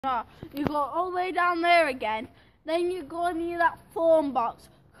No, you go all the way down there again, then you go near that phone box,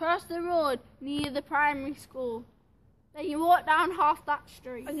 cross the road near the primary school. Then you walk down half that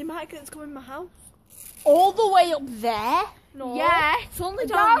street. And you might get to go in my house. All the way up there? No. Yeah. It's only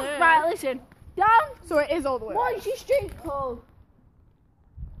down there. Right, listen. Down. So it is all the way. What's your street called?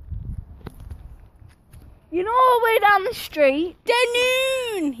 You know all the way down the street?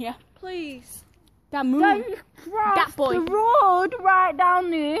 Danoon! Yeah. Please. Then Damoon. you cross That boy. the road right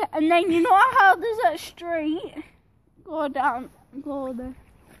down there, and then you know how there's that street? Go down. Go there.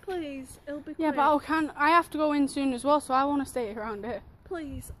 Please. It'll be Yeah, quick. but I have to go in soon as well, so I want to stay around here.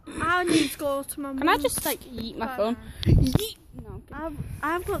 Please. I need to go to my mum's. Can I just like eat my by phone? now. Yeet. No.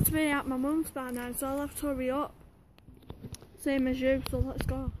 I've got to be at my mum's by now, so I'll have to hurry up. Same as you, so let's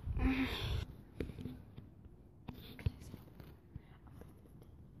go.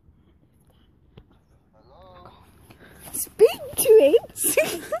 Speak to him.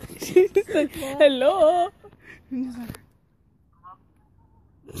 She's like, hello.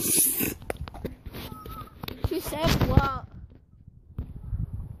 She said what?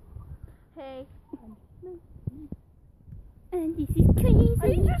 Hey. And this is crazy. Are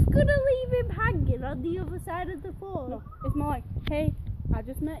you just gonna leave him hanging on the other side of the phone? No, it's more like, hey, I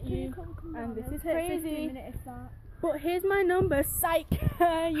just met you, and this is crazy. But here's my number, psych.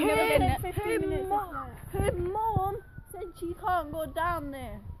 You never get it. Her mom said she can't go down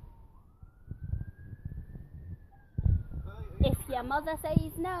there. If your mother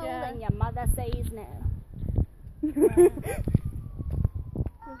says no, Yeah. then your mother says no. We're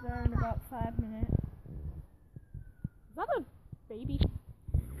there in about 5 minutes. Is that a baby?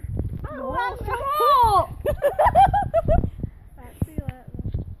 No, Right, See you later.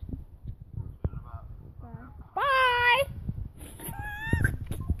 Bye.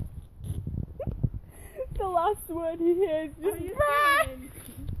 The last word he hears is just bye.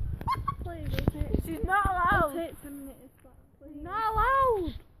 Please, it'll take, she's not it'll allowed. take 10 minutes back. Please. Not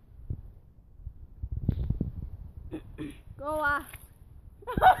allowed. Go ask.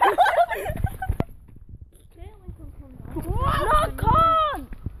 Caitlin can come down. No, can't.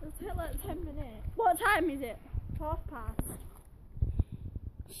 It'll take like 10 minutes. What time is it? 12 past.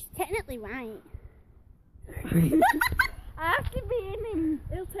 She's technically right. I have to be in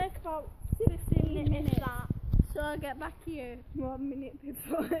It'll take about 15 minutes. That. so I'll get back to you. 1 minute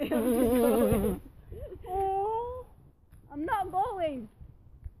before I have to go. Oh, I'm not going.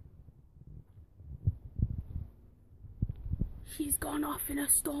 She's gone off in a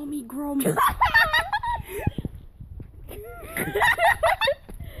stormy grum.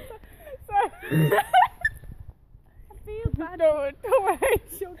 Sorry. I feel bad. No, don't worry.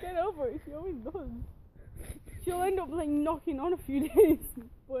 She'll get over it. She always does. She'll end up like knocking on a few days,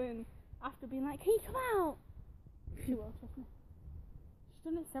 but after being like, "Hey, come out," she will. Trust me. She's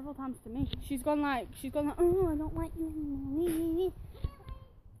done it several times to me. She's gone like, "Oh, I don't like you anymore."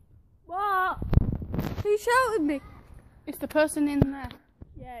 What? Who shouted me? It's the person in there.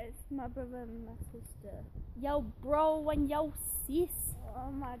 Yeah, it's my brother and my sister. Yo, bro, and yo, sis.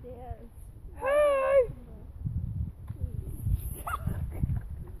 Oh my dears. Hey!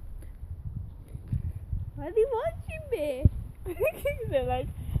 Why are they watching me? They're like,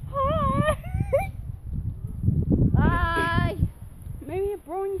 "Hi." Bye. Maybe your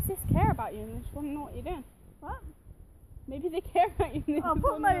bro and your sis care about you and they just want to know what you're doing. What? Maybe they care about you and they I'll just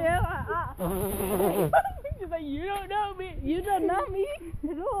put want my to know. hair like that. She's like, "You don't know me." You don't know me.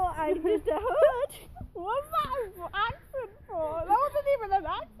 No, I'm just a hood. What's that accent for? That wasn't even an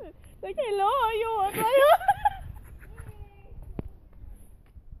accent. Like, hello, you're like,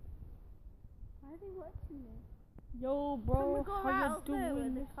 Why are they watching me? yo, Can bro, we go how right you up there where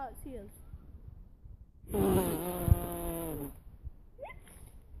doing? they can't see us?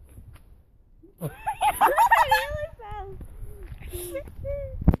 really fell.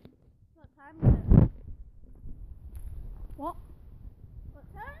 What time is it? What? What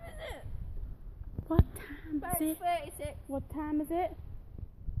time is it? What time Bet is it's it? 36. What time is it?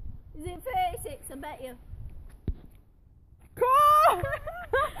 Is it 36? I bet you.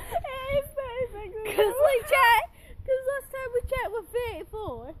 It's 36. Because last time we checked with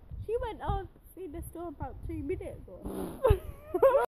 34, she went on in the store about 2 minutes ago.